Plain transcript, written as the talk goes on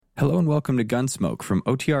Hello and welcome to Gunsmoke from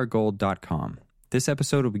OTRGold.com. This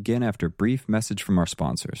episode will begin after a brief message from our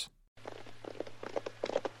sponsors.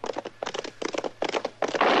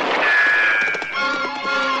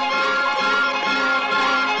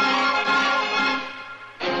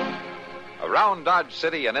 Around Dodge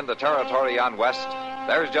City and in the territory on West,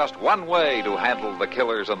 there's just one way to handle the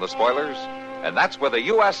killers and the spoilers, and that's with a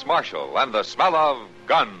U.S. Marshal and the smell of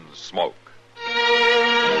gun smoke.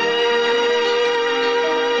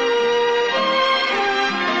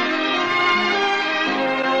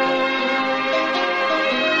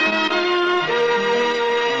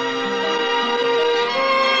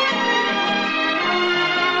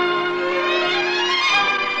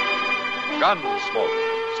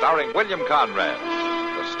 Gunsmoke, starring William Conrad,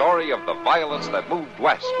 the story of the violence that moved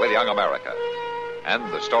west with young America, and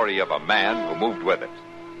the story of a man who moved with it.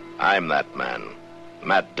 I'm that man,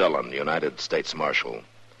 Matt Dillon, United States Marshal.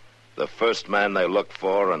 The first man they look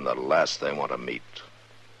for and the last they want to meet.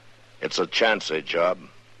 It's a chancy job,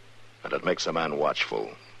 and it makes a man watchful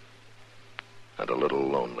and a little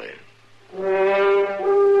lonely.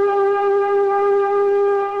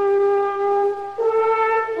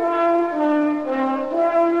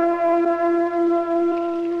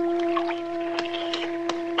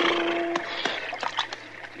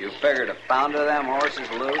 Figured a pound of them horses,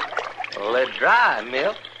 Luke? Well, they're dry,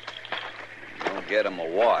 Milt. Don't get them a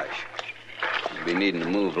wash. You'll be needing to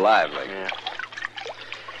move lively. Yeah.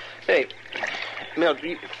 Hey, Milt,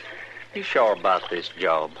 you sure about this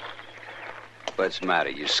job? What's the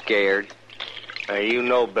matter? You scared? You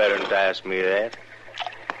know better than to ask me that.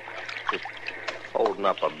 Just holding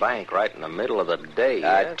up a bank right in the middle of the day.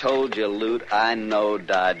 I told you, Luke, I know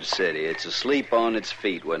Dodge City. It's asleep on its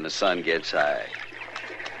feet when the sun gets high.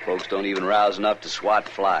 Folks don't even rouse enough to swat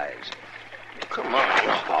flies. Come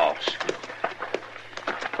on, boss.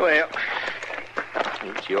 Well,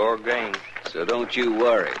 it's your game. So don't you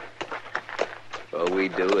worry. All we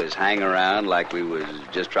do is hang around like we was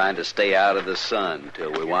just trying to stay out of the sun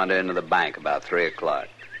till we wander into the bank about 3 o'clock.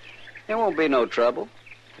 There won't be no trouble.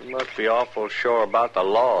 You must be awful sure about the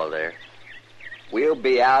law there. We'll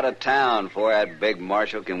be out of town before that big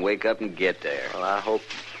marshal can wake up and get there. Well, I hope...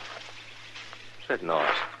 What's that noise?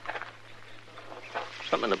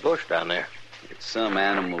 Something in the bush down there. It's some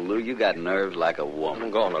animal, Lou. You got nerves like a woman.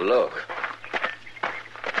 I'm going to look.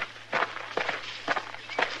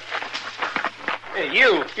 Hey,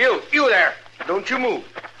 you there. Don't you move.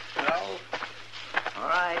 No. All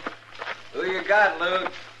right. Who you got,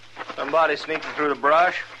 Luke? Somebody sneaking through the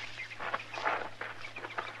brush.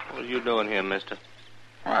 What are you doing here, mister?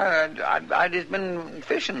 I just been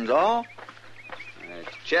fishing's all.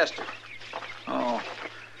 It's Chester. Oh,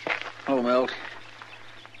 Milt.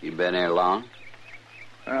 You been here long?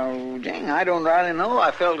 Oh, dang, I don't really know.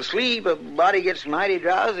 I fell asleep. A body gets mighty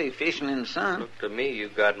drowsy fishing in the sun. Look to me, you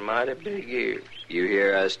got mighty big ears. You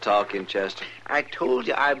hear us talking, Chester? I told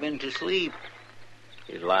you I've been to sleep.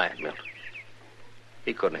 He's lying, Milt.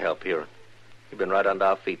 He couldn't help hearing. He's been right under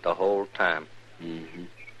our feet the whole time. Mm-hmm.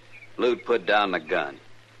 Luke, put down the gun.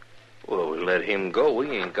 Well, we let him go. We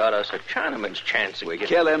ain't got us a Chinaman's chance. We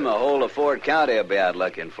kill him, the whole of Ford County will be out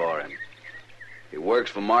looking for him. He works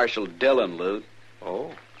for Marshal Dillon, Luke.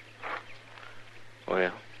 Oh.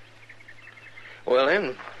 Well,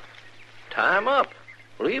 then, tie him up.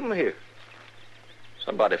 Leave him here.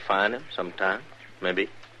 Somebody find him sometime, maybe.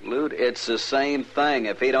 Luke, it's the same thing.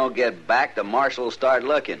 If he don't get back, the marshal will start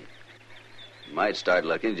looking. He might start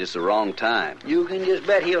looking just the wrong time. You can just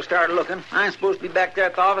bet he'll start looking. I'm supposed to be back there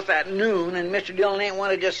at the office at noon, and Mr. Dillon ain't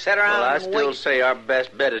want to just sit around I and still wait. say our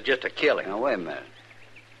best bet is just to kill him. Now, wait a minute.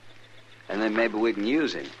 And then maybe we can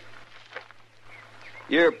use him.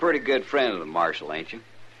 You're a pretty good friend of the marshal, ain't you?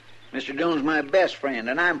 Mr. Dillon's my best friend,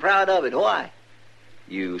 and I'm proud of it. Why?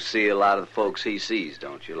 You see a lot of the folks he sees,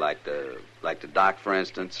 don't you? Like the doc, for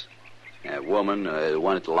instance. That woman, the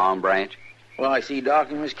one at the Long Branch. Well, I see Doc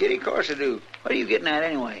and Miss Kitty. Of course I do. What are you getting at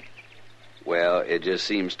anyway? Well, it just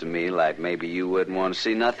seems to me like maybe you wouldn't want to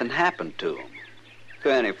see nothing happen to them.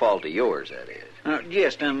 To any fault of yours, that is.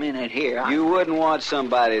 Just a minute here. You wouldn't want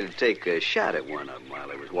somebody to take a shot at one of them while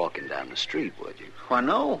they was walking down the street, would you? Why,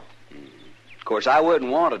 no. Of course, I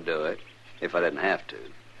wouldn't want to do it if I didn't have to.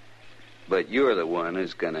 But you're the one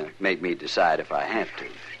who's going to make me decide if I have to.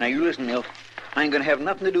 Now, you listen, Milt. I ain't going to have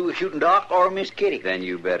nothing to do with shooting Doc or Miss Kitty. Then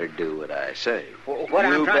you better do what I say. What you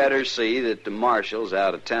I'm trying better to... see that the marshal's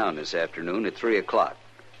out of town this afternoon at 3 o'clock.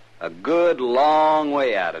 A good long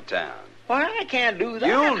way out of town. Why, I can't do that.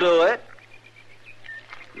 You'll do it.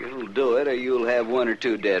 You'll do it, or you'll have one or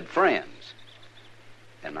two dead friends.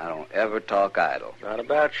 And I don't ever talk idle. Not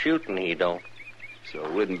about shooting, he don't. So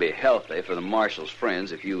it wouldn't be healthy for the marshal's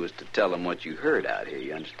friends if you was to tell them what you heard out here,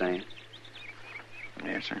 you understand?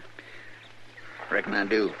 Yes, sir. Reckon I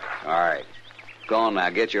do. All right. Go on now,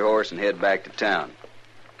 get your horse and head back to town.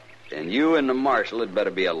 And you and the marshal had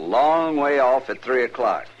better be a long way off at 3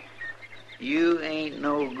 o'clock. You ain't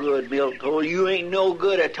no good, Milt Cole. You ain't no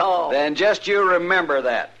good at all. Then just you remember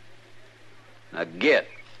that. Now get.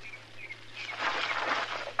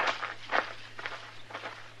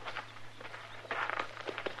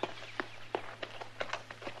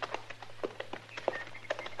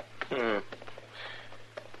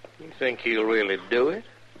 You think he'll really do it?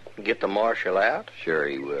 Get the marshal out? Sure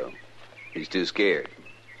he will. He's too scared.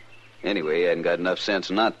 Anyway, he hadn't got enough sense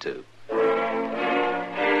not to.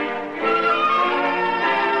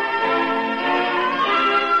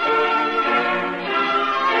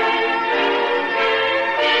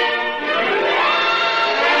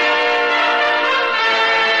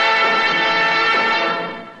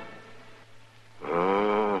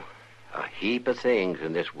 Oh, a heap of things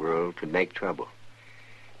in this world could make trouble.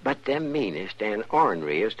 But the meanest and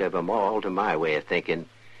orneriest of 'em all, to my way of thinking,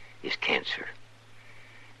 is cancer.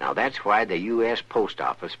 Now, that's why the U.S. Post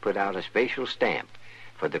Office put out a special stamp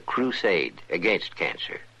for the crusade against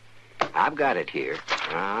cancer. I've got it here.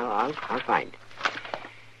 I'll find it.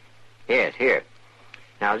 Yes, here.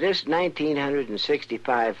 Now, this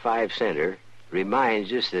 1965 5-center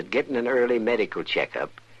reminds us that getting an early medical checkup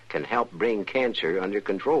can help bring cancer under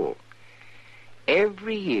control.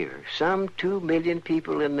 Every year, some 2 million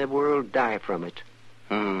people in the world die from it.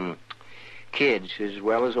 Kids as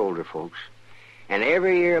well as older folks. And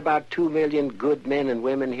every year, about 2 million good men and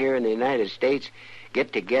women here in the United States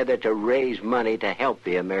get together to raise money to help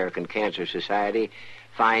the American Cancer Society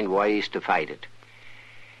find ways to fight it.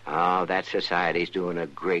 Oh, that society's doing a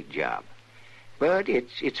great job. But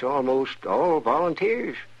it's almost all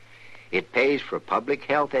volunteers. It pays for public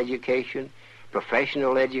health education,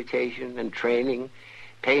 professional education and training,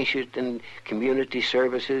 patient and community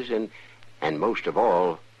services, and most of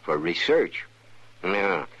all, for research.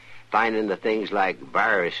 Finding the things like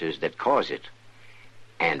viruses that cause it.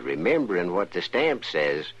 And remembering what the stamp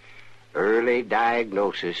says, early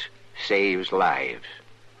diagnosis saves lives.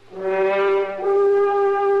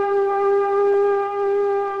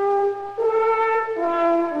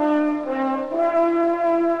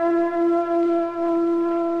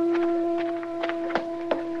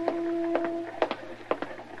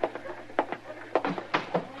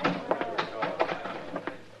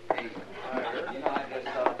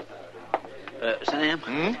 Sam?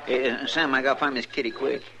 Sam, I gotta find Miss Kitty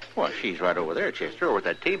quick. Well, she's right over there, Chester, over at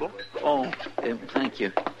that table. Oh, thank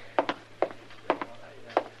you.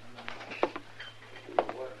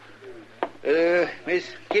 Miss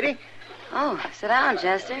Kitty? Oh, sit down,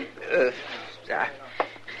 Chester.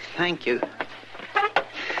 Thank you.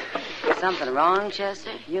 Something wrong,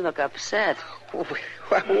 Chester? You look upset.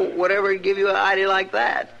 Whatever give you an idea like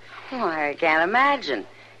that? Oh, I can't imagine.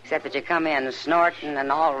 Except that you come in snorting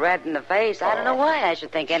and all red in the face. I don't know why I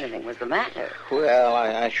should think anything was the matter. Well,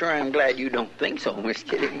 I sure am glad you don't think so, Miss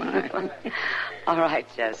Kitty. All right,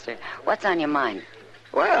 Chester. What's on your mind?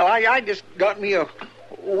 Well, I just got me a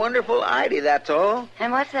wonderful idea, that's all.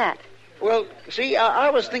 And what's that? Well, see, I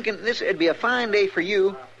was thinking this would be a fine day for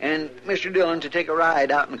you and Mr. Dillon to take a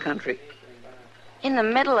ride out in the country. In the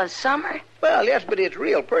middle of summer? Well, yes, but it's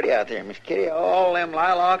real pretty out there, Miss Kitty. All them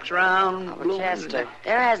lilacs around. Oh, Chester,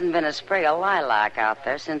 there hasn't been a sprig of lilac out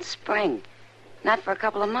there since spring. Not for a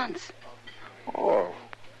couple of months. Oh.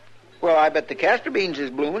 Well, I bet the castor beans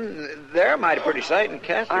is blooming. They're a mighty pretty sight in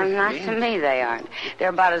castor beans. Not to me, they aren't. They're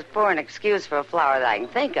about as poor an excuse for a flower that I can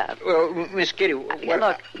think of. Well, Miss Kitty...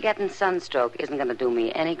 Look, getting sunstroke isn't going to do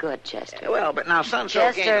me any good, Chester. Well, but now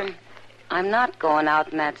sunstroke Chester, I'm not going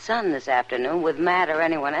out in that sun this afternoon with Matt or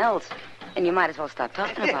anyone else. And you might as well stop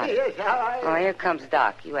talking about it. Oh, here comes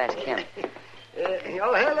Doc. You ask him.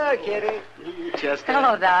 Hello, Kitty. Chester.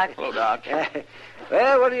 Hello, Doc. Hello, Doc.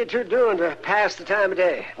 Well, what are you two doing to pass the time of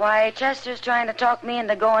day? Why, Chester's trying to talk me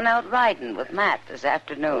into going out riding with Matt this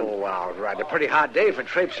afternoon. Oh, wow, right. A pretty hot day for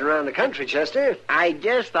traipsing around the country, Chester. I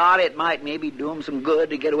just thought it might maybe do him some good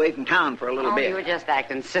to get away from town for a little bit. You were just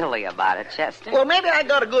acting silly about it, Chester. Well, maybe I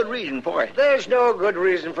got a good reason for it. There's no good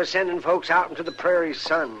reason for sending folks out into the prairie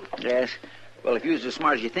sun. Yes. Well, if you was as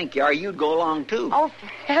smart as you think you are, you'd go along, too. Oh, for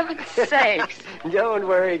heaven's sakes. Don't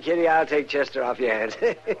worry, Kitty. I'll take Chester off your hands.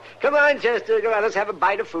 Come on, Chester. Come on, let's have a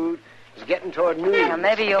bite of food. It's getting toward noon. Yeah,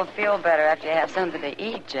 maybe you'll feel better after you have something to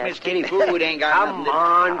eat, Chester. Miss Kitty, food ain't got Come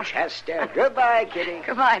on, Chester. Goodbye, Kitty.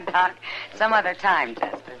 Goodbye, Doc. Some other time,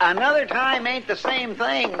 Chester. Another time ain't the same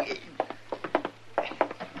thing.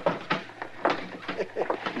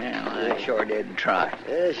 Well, I sure did try.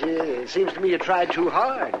 Yes, it seems to me you tried too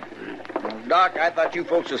hard. Doc, I thought you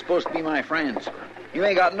folks were supposed to be my friends. You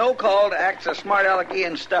ain't got no call to act so smart alecky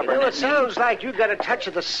and stubborn. It sounds like you got a touch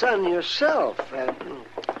of the sun yourself.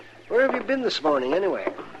 Where have you been this morning, anyway?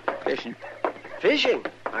 Fishing. Fishing?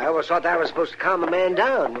 I always thought that was supposed to calm a man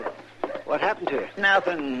down. What happened to you?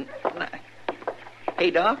 Nothing. Hey,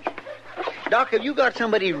 Doc. Doc, have you got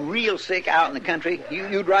somebody real sick out in the country?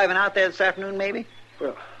 You driving out there this afternoon, maybe?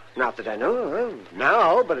 Well, not that I know of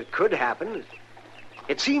now, but it could happen.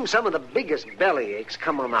 It seems some of the biggest belly aches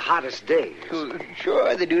come on the hottest days.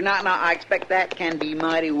 Sure they do. Now, I expect that can be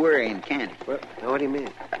mighty worrying, can't it? Well, what do you mean?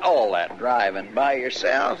 All that driving by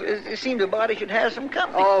yourself. It seems a body should have some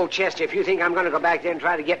company. Oh, Chester, if you think I'm going to go back there and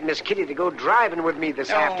try to get Miss Kitty to go driving with me this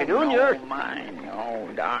afternoon, you're... No,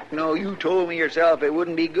 Doc. No, you told me yourself it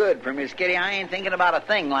wouldn't be good for Miss Kitty. I ain't thinking about a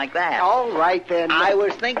thing like that. All right, then. I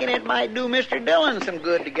was thinking it might do Mr. Dillon some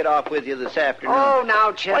good to get off with you this afternoon. Oh,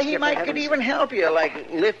 now, Chester... Well, he could even help you, like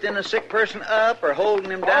lifting a sick person up or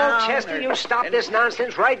holding him down. Oh, Chester, you stop this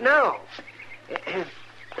nonsense right now.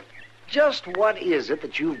 Just what is it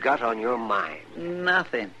that you've got on your mind?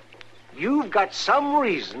 Nothing. You've got some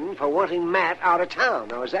reason for wanting Matt out of town.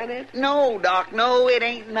 Now, is that it? No, Doc, no, it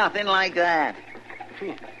ain't nothing like that.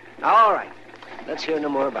 All right. Let's hear no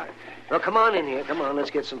more about it. Well, come on in here. Come on, let's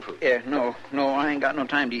get some food. Yeah, no, I ain't got no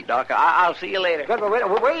time to eat, Doc. I'll see you later. But wait,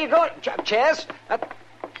 where are you going, Chess?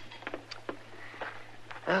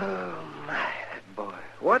 Oh, my, that boy.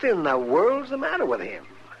 What in the world's the matter with him?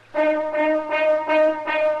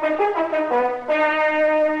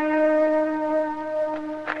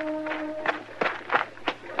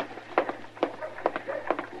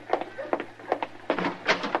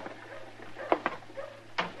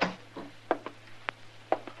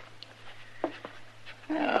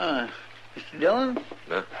 Mr. Dillon?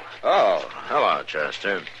 Oh, hello,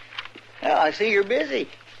 Chester. Well, I see you're busy.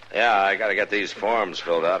 Yeah, I got to get these forms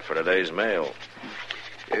filled out for today's mail.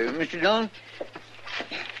 Mr. Dillon?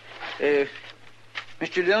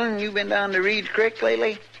 Mr. Dillon, you been down to Reed's Creek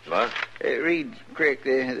lately? What? Reed's Creek.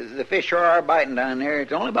 The fish sure are biting down there.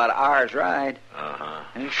 It's only about an hour's ride. Uh-huh.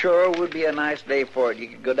 And it sure would be a nice day for it. You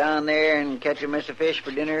could go down there and catch a mess of fish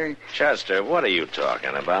for dinner. Chester, what are you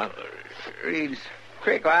talking about? Reed's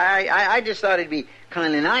Creek. I just thought it'd be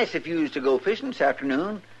kind of nice if you was to go fishing this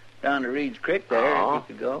afternoon. Down to Reed's Creek there, Oh? you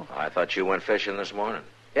could go. I thought you went fishing this morning.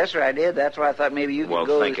 Yes, sir, I did. That's why I thought maybe you could Well,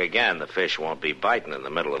 go. think again. The fish won't be biting in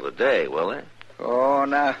the middle of the day, will they? Oh,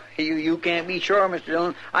 now, you can't be sure, Mr.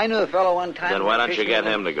 Dillon. I knew a fellow one time... Then why don't you get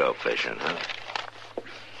him to go fishing, huh?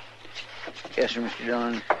 Yes, sir, Mr.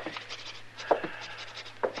 Dillon.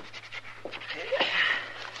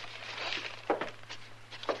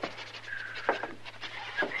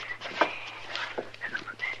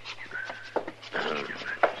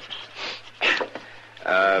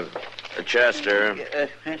 Chester,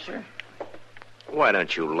 Yes, sir? why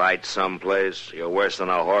don't you light someplace? You're worse than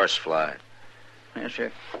a horsefly. Yes,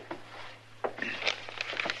 sir.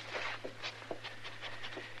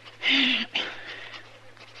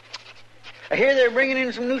 I hear they're bringing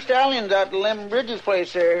in some new stallions out to Lem Bridges'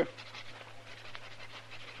 place there.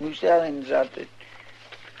 New stallions out there.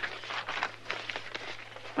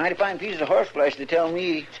 Mighty fine pieces of horseflesh, they tell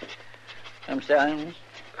me. Some stallions.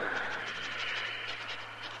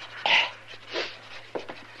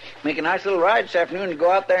 Make a nice little ride this afternoon to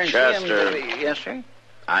go out there and Chester. see them. Yes, sir?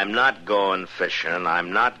 I'm not going fishing.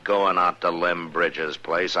 I'm not going out to Lem Bridges'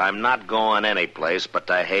 place. I'm not going any place but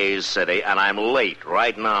to Hayes City, and I'm late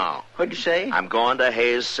right now. What'd you say? I'm going to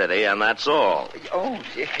Hayes City, and that's all. Oh,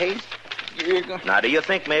 Hayes, you're going... Now, do you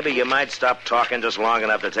think maybe you might stop talking just long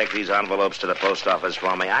enough to take these envelopes to the post office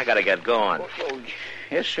for me? I got to get going. Oh,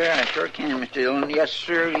 yes, sir, I sure can, Mr. Dillon. Yes,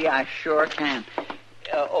 sir, yeah, I sure can.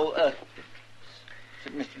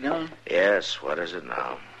 Mr. Dillon? Yes, what is it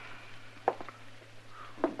now?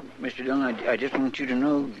 Mr. Dillon, I just want you to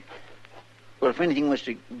know, well, if anything was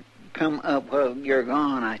to come up while you're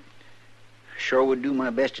gone, I sure would do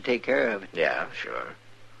my best to take care of it. Yeah, sure.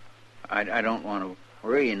 I don't want to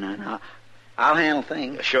worry you none. I'll handle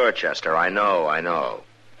things. Sure, Chester, I know.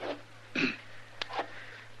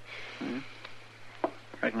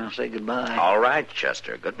 Reckon I'll say goodbye. All right,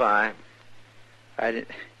 Chester, goodbye. Mr.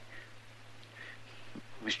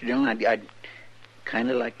 Dillon, I'd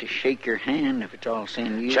kind of like to shake your hand if it's all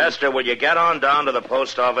same to you. Chester, will you get on down to the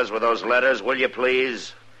post office with those letters, will you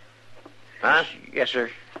please? Huh? Yes,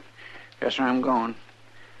 sir. Yes, sir, I'm going.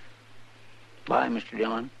 Bye, Mr.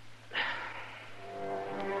 Dillon.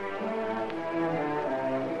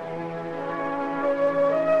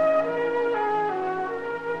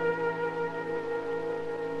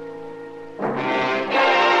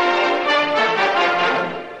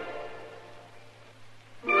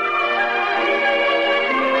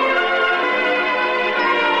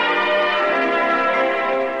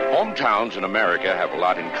 towns in America have a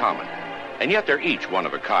lot in common, and yet they're each one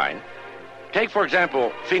of a kind. Take, for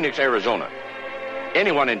example, Phoenix, Arizona.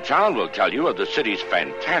 Anyone in town will tell you of the city's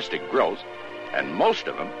fantastic growth, and most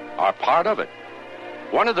of them are part of it.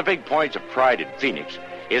 One of the big points of pride in Phoenix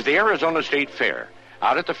is the Arizona State Fair,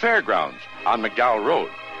 out at the fairgrounds on McDowell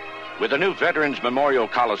Road. With the new Veterans Memorial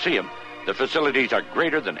Coliseum, the facilities are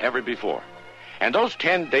greater than ever before. And those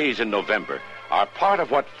 10 days in November are part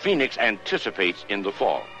of what Phoenix anticipates in the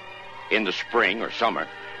fall. In the spring or summer,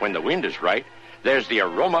 when the wind is right, there's the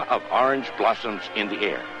aroma of orange blossoms in the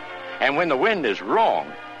air. And when the wind is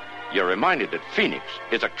wrong, you're reminded that Phoenix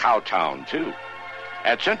is a cow town, too.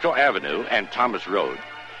 At Central Avenue and Thomas Road,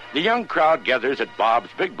 the young crowd gathers at Bob's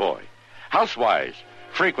Big Boy. Housewives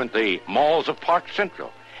frequent the malls of Park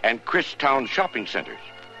Central and Christown shopping centers.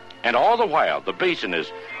 And all the while, the basin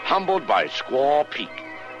is humbled by Squaw Peak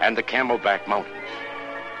and the Camelback Mountains.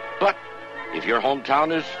 But if your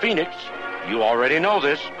hometown is Phoenix, you already know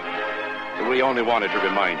this. We only wanted to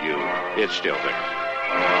remind you it's still there.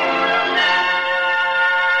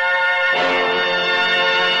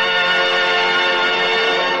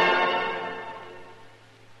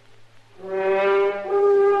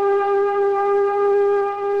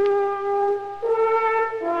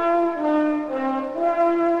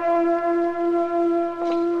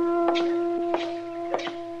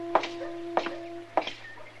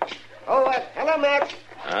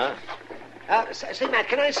 Say, Matt,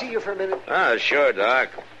 can I see you for a minute? Sure, Doc.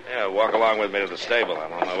 Yeah, walk along with me to the stable.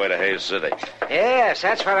 I'm on my way to Hayes City. Yes,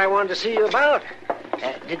 that's what I wanted to see you about.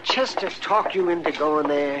 Did Chester talk you into going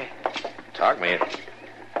there? Talk me?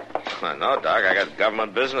 No, Doc. I got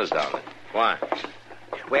government business down there. Why?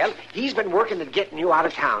 Well, he's been working at getting you out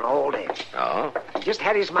of town all day. Oh? He just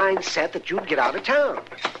had his mind set that you'd get out of town.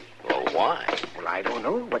 Well, why? Well, I don't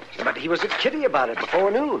know, but he was at Kitty about it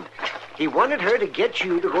before noon. He wanted her to get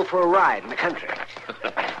you to go for a ride in the country.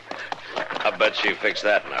 I bet she fixed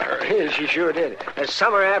that in a hurry. She sure did. A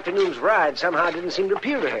summer afternoon's ride somehow didn't seem to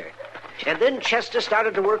appeal to her. And then Chester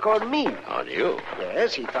started to work on me. On you?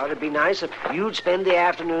 Yes, he thought it'd be nice if you'd spend the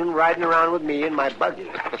afternoon riding around with me in my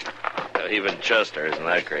buggy. Even Chester isn't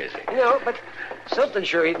that crazy. No, but something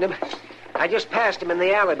sure eating him. I just passed him in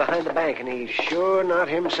the alley behind the bank, and he's sure not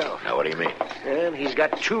himself. Now, what do you mean? And he's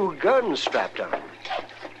got 2 guns strapped on him.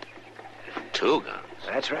 2 guns?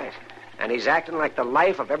 That's right. And he's acting like the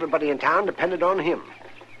life of everybody in town depended on him.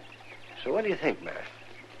 So what do you think, Matt?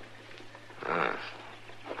 I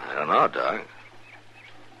don't know, Doc.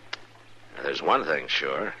 There's one thing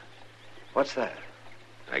sure. What's that?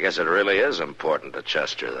 I guess it really is important to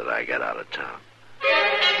Chester that I get out of town.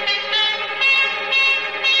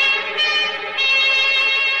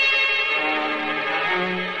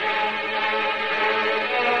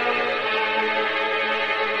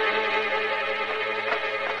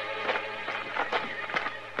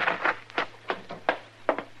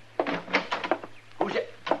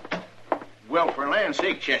 Well, for land's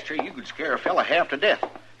sake, Chester, you could scare a fella half to death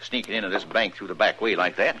sneaking into this bank through the back way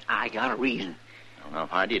like that. I got a reason. Now,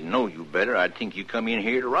 if I didn't know you better, I'd think you come in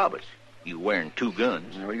here to rob us. You wearing 2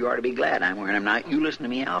 guns. Well, you ought to be glad I'm wearing them. Now, you listen to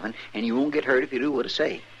me, Alvin, and you won't get hurt if you do what I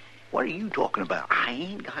say. What are you talking about? I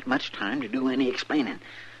ain't got much time to do any explaining.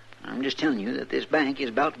 I'm just telling you that this bank is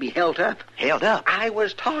about to be held up. Held up? I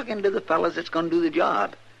was talking to the fellas that's going to do the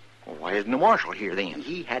job. Well, why isn't the marshal here then?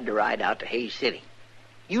 He had to ride out to Hayes City.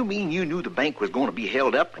 You mean you knew the bank was going to be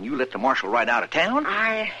held up and you let the marshal ride out of town?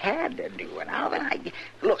 I had to do it, Alvin.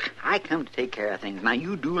 Look, I come to take care of things. Now,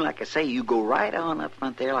 you do like I say. You go right on up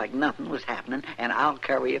front there like nothing was happening, and I'll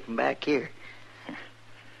carry you from back here.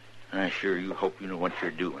 I sure you hope you know what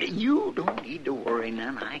you're doing. You don't need to worry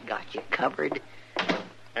none. I got you covered.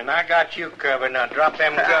 And I got you covered. Now drop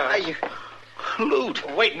them guns.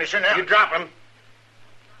 Loot. Wait, mister, now. You drop them.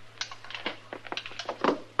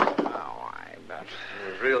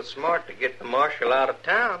 It was real smart to get the marshal out of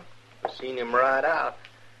town. I seen him ride out.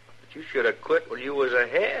 But you should have quit while you was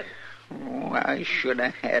ahead. Oh, I should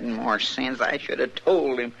have had more sense. I should have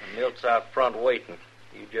told him. Milt's out front waiting.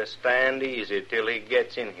 You just stand easy till he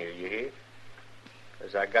gets in here, you hear?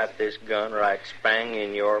 'Cause I got this gun right spang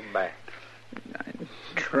in your back. I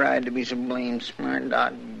tried to be so blame smart,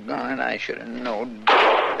 doggone it. I should have known.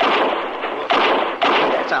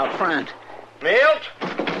 That's out front. Milt!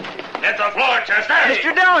 Get the floor, Chester!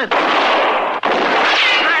 Mr. Dillon!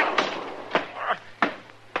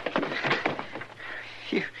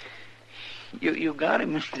 You got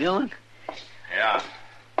him, Mr. Dillon? Yeah.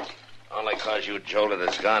 Only 'cause you jolted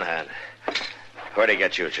his gun hand. Where'd he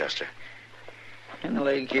get you, Chester? In the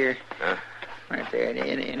leg here. Huh? Right there. It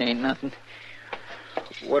ain't nothing.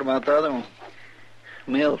 What about the other one?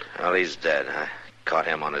 Milt? Well, he's dead. I caught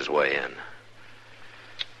him on his way in.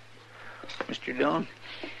 Mr. Dillon,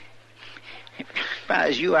 if I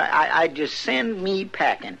was you, I'd just send me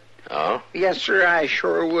packing. Oh? Yes, sir, I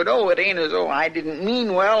sure would. Oh, it ain't as though I didn't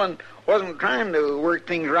mean well and wasn't trying to work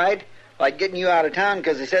things right, like getting you out of town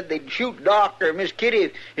because they said they'd shoot Doc or Miss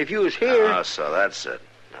Kitty if you was here. Oh, so that's it.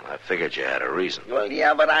 Well, I figured you had a reason. Well,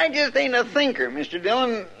 yeah, but I just ain't a thinker, Mr.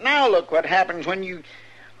 Dillon. Now look what happens when you...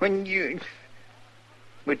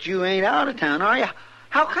 But you ain't out of town, are you?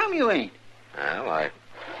 How come you ain't? Well, I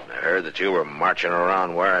heard that you were marching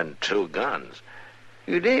around wearing 2 guns.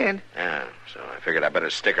 You did? Yeah, so I figured I'd better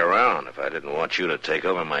stick around if I didn't want you to take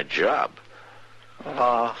over my job.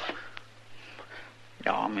 Oh,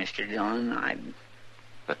 Mr. Dillon,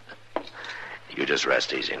 You just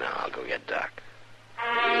rest easy now. I'll go get Doc.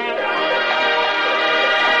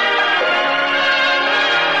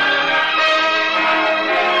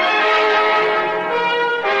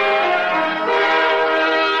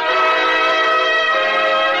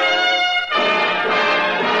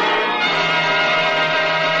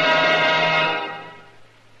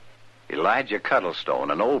 Elijah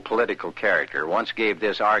Cuddlestone, an old political character, once gave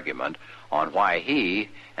this argument on why he,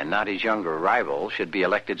 and not his younger rival, should be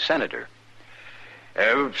elected senator.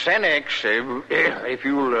 Senex, if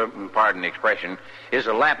you'll pardon the expression, is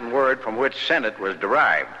a Latin word from which Senate was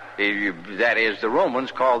derived. That is, the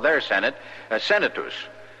Romans called their Senate senatus.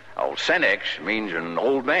 Senex means an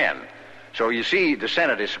old man. So you see, the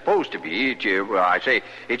Senate is supposed to be,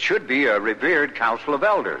 it should be a revered council of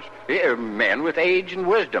elders. Men with age and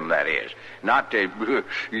wisdom, that is. Not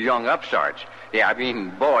young upstarts. Yeah, I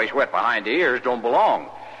mean, boys wet behind the ears don't belong.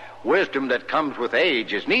 Wisdom that comes with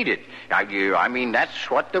age is needed. I mean, that's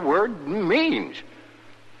what the word means.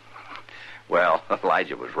 Well,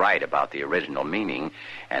 Elijah was right about the original meaning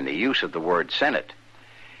and the use of the word Senate.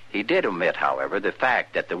 He did omit, however, the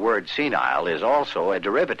fact that the word senile is also a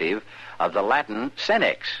derivative of the Latin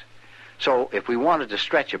senex. So, if we wanted to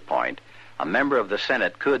stretch a point, a member of the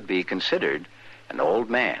Senate could be considered an old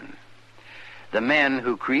man. The men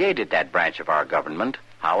who created that branch of our government,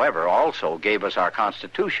 however, also gave us our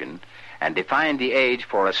Constitution and defined the age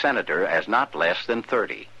for a senator as not less than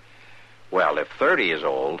 30. Well, if 30 is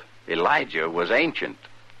old, Elijah was ancient.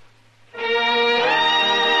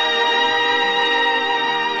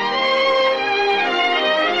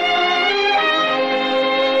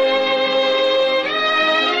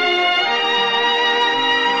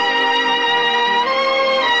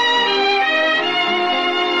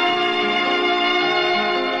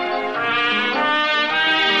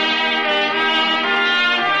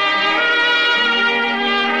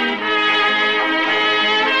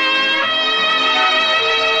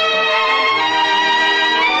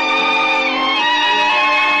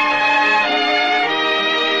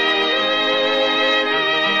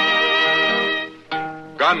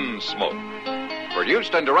 Gunsmoke.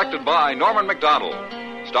 Produced and directed by Norman MacDonald.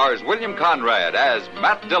 Stars William Conrad as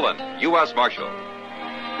Matt Dillon, U.S. Marshal.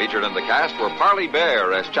 Featured in the cast were Parley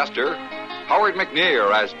Bear as Chester, Howard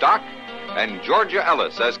McNear as Doc, and Georgia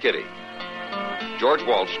Ellis as Kitty. George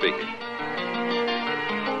Walsh speaking.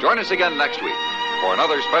 Join us again next week for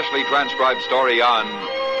another specially transcribed story on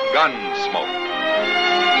Gunsmoke.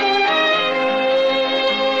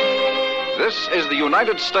 This is the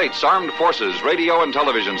United States Armed Forces Radio and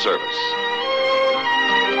Television Service.